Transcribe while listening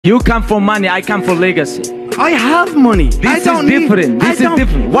You come for money, I come for legacy. I have money. This is different. This is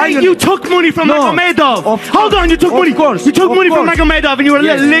different. Why you took money from Magomedov? Hold on, you took money. You took money from Magomedov and you were a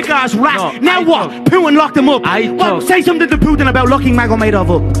little lick ass rat. Now what? Putin locked him up. Say something to Putin about locking Magomedov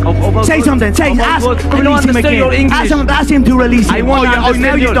up. Say something. Say, release him again. Ask him to release him.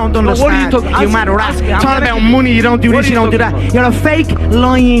 Now you don't understand. You mad rat. Talking about money, you don't do this, you don't do that. You're a fake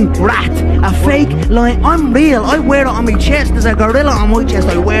lying rat. A fake lying. I'm real. I wear it on my chest. There's a gorilla on my chest.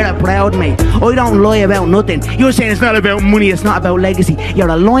 I wear it proud, mate. I don't lie about nothing. You're saying it's not about money, it's not about legacy. You're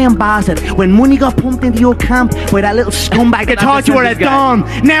a lying bastard. When money got pumped into your camp by that little scumbag that thought you were a don.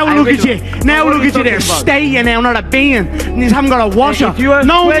 Now look at you. Now look at you there. Stay you now, not a bean. You haven't got a washer.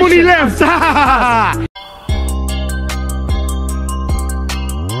 No money left.